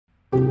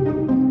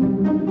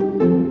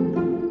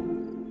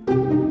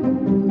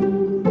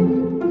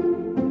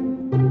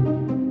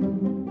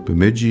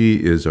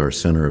Bemidji is our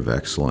center of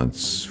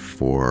excellence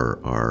for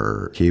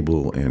our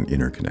cable and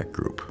interconnect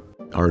group.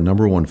 Our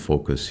number one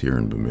focus here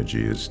in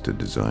Bemidji is to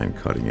design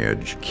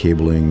cutting-edge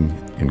cabling,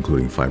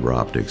 including fiber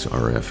optics,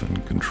 RF,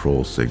 and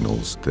control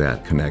signals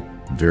that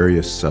connect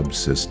various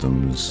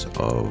subsystems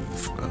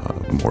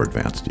of more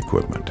advanced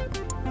equipment.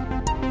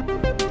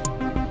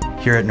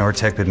 Here at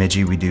Nortech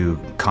Bemidji, we do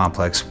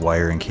complex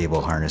wire and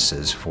cable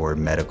harnesses for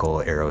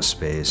medical,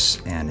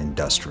 aerospace, and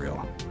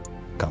industrial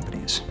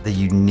companies. The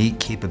unique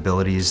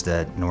capabilities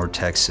that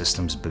Nortech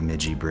Systems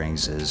Bemidji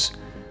brings is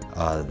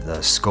the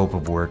scope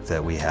of work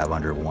that we have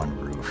under one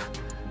roof.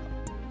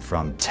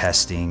 From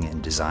testing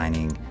and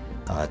designing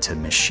to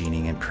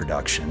machining and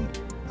production,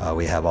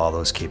 we have all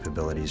those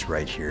capabilities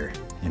right here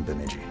in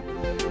Bemidji.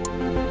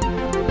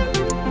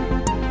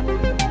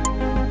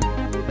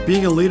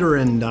 Being a leader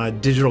in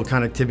digital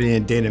connectivity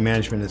and data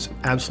management is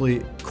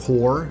absolutely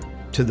core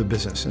to the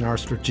business. In our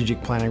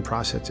strategic planning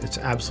process, it's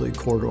absolutely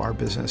core to our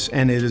business,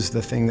 and it is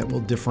the thing that will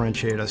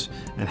differentiate us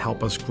and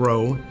help us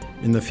grow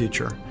in the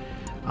future.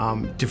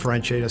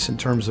 Differentiate us in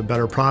terms of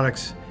better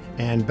products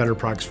and better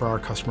products for our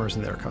customers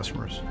and their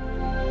customers.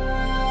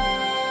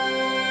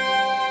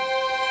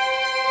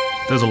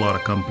 There's a lot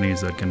of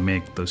companies that can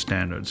make the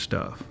standard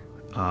stuff.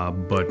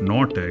 But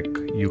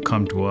Nortech, you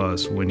come to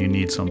us when you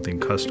need something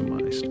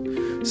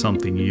customized,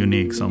 something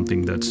unique,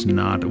 something that's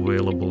not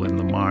available in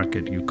the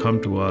market. You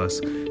come to us,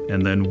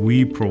 and then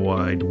we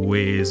provide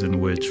ways in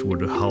which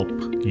would help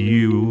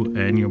you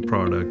and your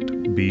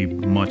product be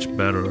much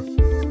better.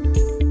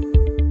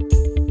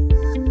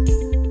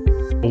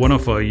 One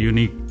of our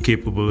unique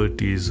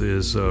capabilities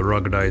is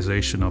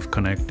ruggedization of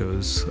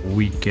connectors.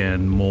 We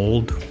can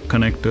mold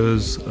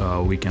connectors,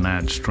 we can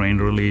add strain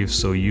relief,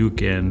 so you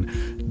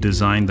can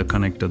design the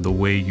connector the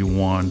way you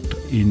want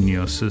in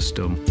your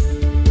system.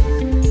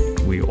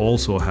 We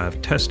also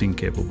have testing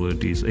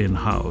capabilities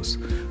in-house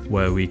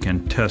where we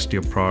can test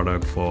your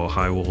product for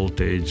high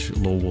voltage,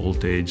 low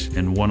voltage,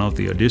 and one of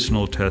the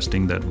additional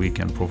testing that we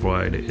can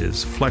provide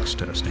is flex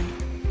testing.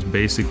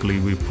 Basically,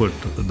 we put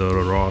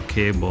the raw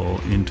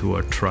cable into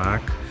a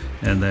track,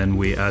 and then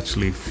we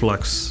actually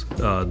flex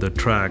the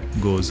track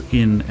goes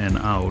in and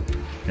out.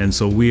 And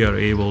so we are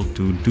able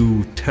to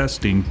do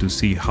testing to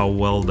see how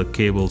well the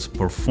cables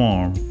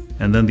perform.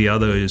 And then the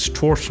other is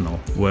torsional,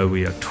 where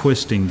we are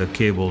twisting the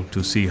cable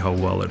to see how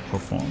well it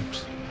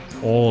performs.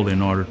 All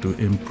in order to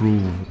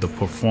improve the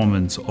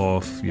performance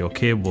of your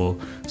cable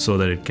so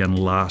that it can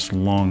last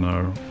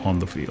longer on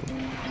the field.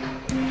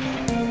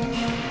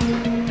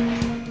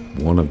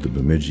 One of the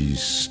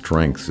Bemidji's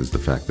strengths is the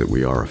fact that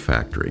we are a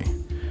factory.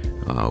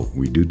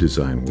 We do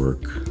design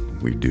work,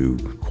 we do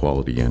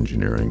quality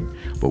engineering,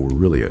 but we're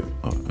really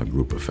a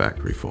group of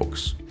factory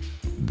folks.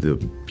 The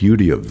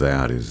beauty of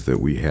that is that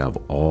we have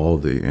all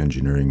the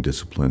engineering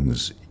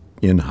disciplines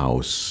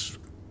in-house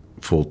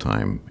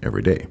full-time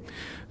every day.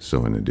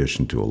 So in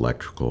addition to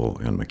electrical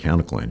and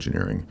mechanical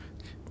engineering,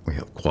 we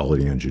have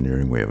quality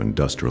engineering, we have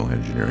industrial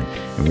engineering,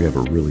 and we have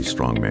a really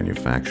strong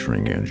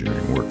manufacturing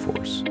engineering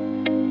workforce.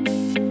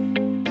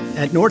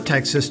 At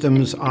Nortech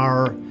Systems,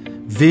 our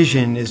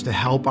vision is to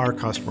help our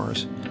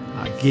customers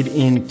get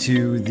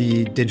into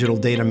the digital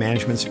data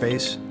management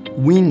space.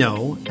 We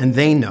know, and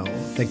they know,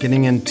 that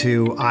getting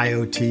into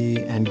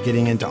IoT and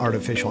getting into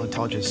artificial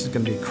intelligence is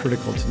going to be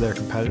critical to their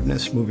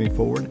competitiveness moving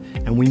forward,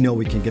 and we know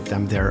we can get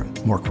them there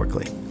more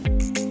quickly.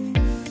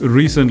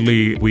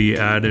 Recently, we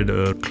added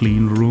a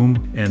clean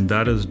room, and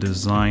that is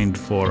designed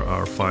for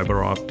our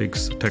fiber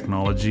optics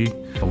technology.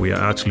 We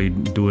are actually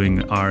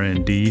doing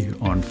R&D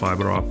on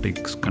fiber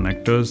optics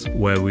connectors,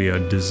 where we are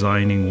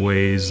designing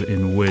ways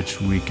in which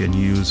we can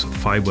use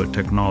fiber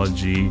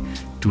technology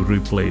to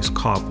replace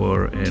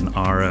copper and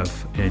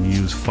RF and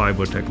use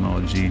fiber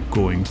technology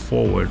going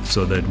forward,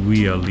 so that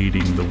we are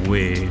leading the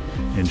way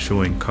in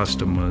showing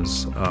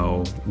customers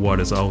what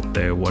is out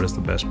there, what is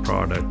the best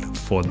product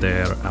for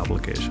their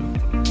application.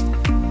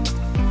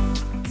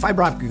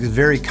 Fiber optic is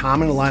very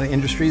common in a lot of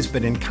industries,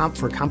 but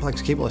for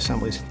complex cable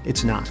assemblies,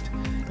 it's not.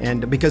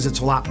 And because it's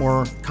a lot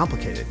more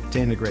complicated to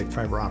integrate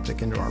fiber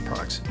optic into our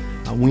products.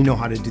 We know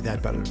how to do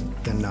that better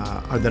than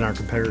our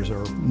competitors,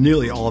 or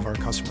nearly all of our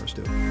customers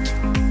do.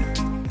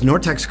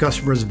 Nortech's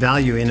customers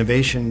value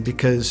innovation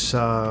because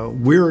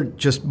we're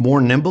just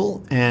more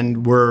nimble,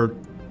 and we're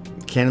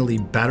candidly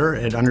better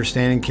at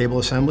understanding cable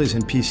assemblies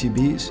and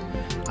PCBs,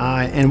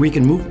 and we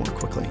can move more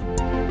quickly.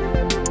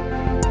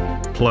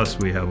 Plus,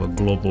 we have a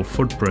global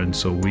footprint,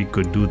 so we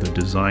could do the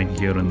design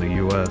here in the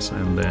US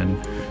and then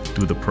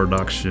do the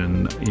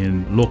production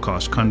in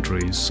low-cost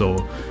countries, so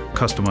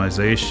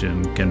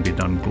customization can be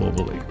done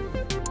globally.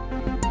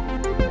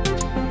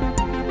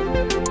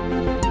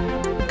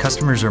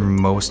 Customers are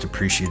most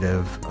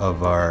appreciative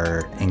of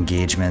our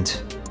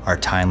engagement, our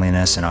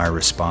timeliness and our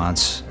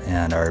response,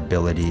 and our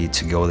ability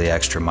to go the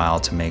extra mile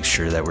to make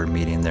sure that we're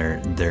meeting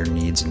their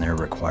needs and their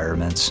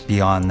requirements.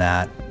 Beyond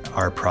that,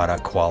 our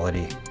product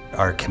quality.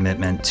 Our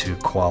commitment to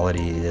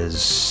quality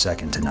is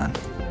second to none.